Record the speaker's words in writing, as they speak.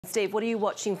Steve, what are you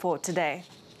watching for today?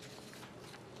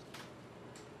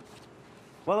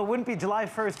 Well, it wouldn't be July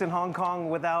 1st in Hong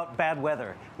Kong without bad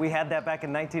weather. We had that back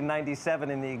in 1997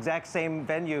 in the exact same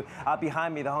venue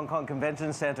behind me, the Hong Kong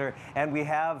Convention Center. And we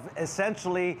have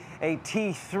essentially a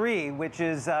T3, which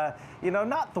is,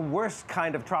 not the worst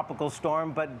kind of tropical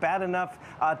storm, but bad enough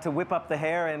to whip up the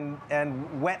hair and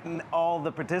wetten all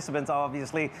the participants,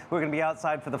 obviously, who are going to be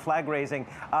outside for the flag raising.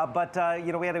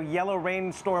 We had a yellow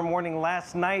rainstorm warning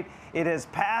last night. It has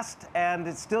passed, and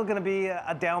it's still going to be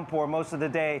a downpour most of the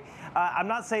day. I'm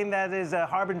not saying that is a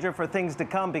harbinger for things to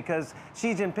come, because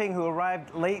Xi Jinping, who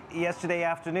arrived late yesterday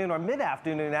afternoon, or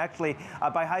mid-afternoon actually,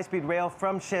 by high-speed rail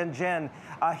from Shenzhen,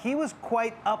 he was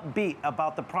quite upbeat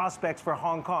about the prospects for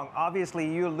Hong Kong. Obviously,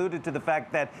 you alluded to the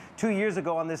fact that 2 years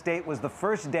ago on this date was the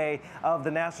first day of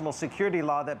the national security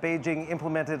law that Beijing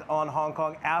implemented on Hong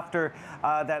Kong after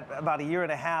that about a year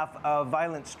and a half of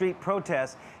violent street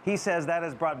protests. He says that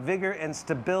has brought vigor and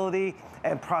stability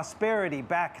and prosperity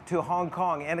back to Hong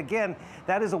Kong. And again,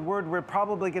 that is a word we're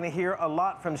probably going to hear a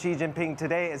lot from Xi Jinping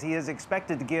today, as he is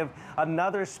expected to give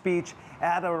another speech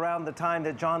at around the time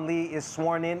that John Lee is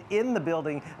sworn in the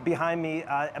building behind me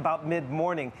about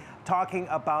mid-morning, talking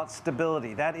about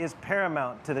stability. That is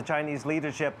paramount to the Chinese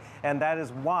leadership, and that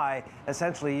is why,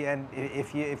 essentially, and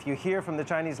if you hear from the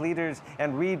Chinese leaders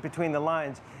and read between the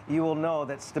lines, you will know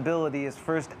that stability is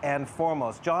first and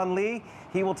foremost. John Lee,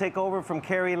 he will take over from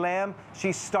Carrie Lam.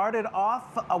 She started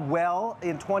off well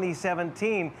in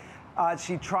 2017.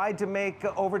 She tried to make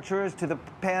overtures to the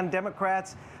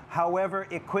Pan-Democrats. However,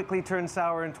 it quickly turned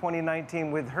sour in 2019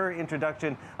 with her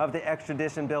introduction of the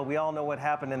extradition bill. We all know what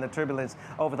happened in the turbulence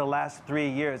over the last 3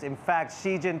 years. In fact,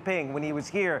 Xi Jinping, when he was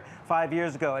here 5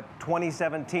 years ago at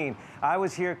 2017, I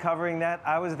was here covering that.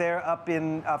 I was there up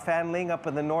in Fanling, up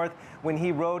in the north, when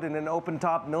he rode in an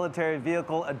open-top military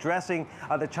vehicle addressing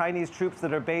the Chinese troops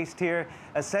that are based here.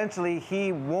 Essentially,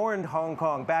 he warned Hong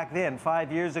Kong back then,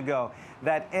 5 years ago,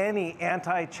 that any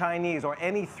anti-Chinese or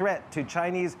any threat to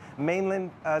Chinese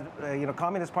mainland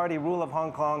Communist Party rule of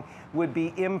Hong Kong would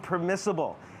be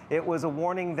impermissible. It was a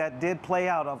warning that did play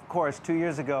out, of course, 2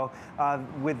 years ago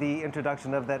with the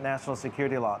introduction of that national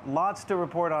security law. Lots to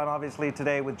report on, obviously,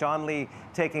 today with John Lee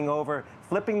taking over,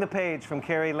 flipping the page from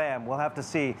Carrie Lam. We'll have to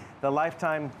see the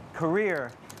lifetime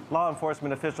career law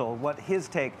enforcement official, what his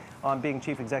take on being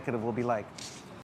chief executive will be like.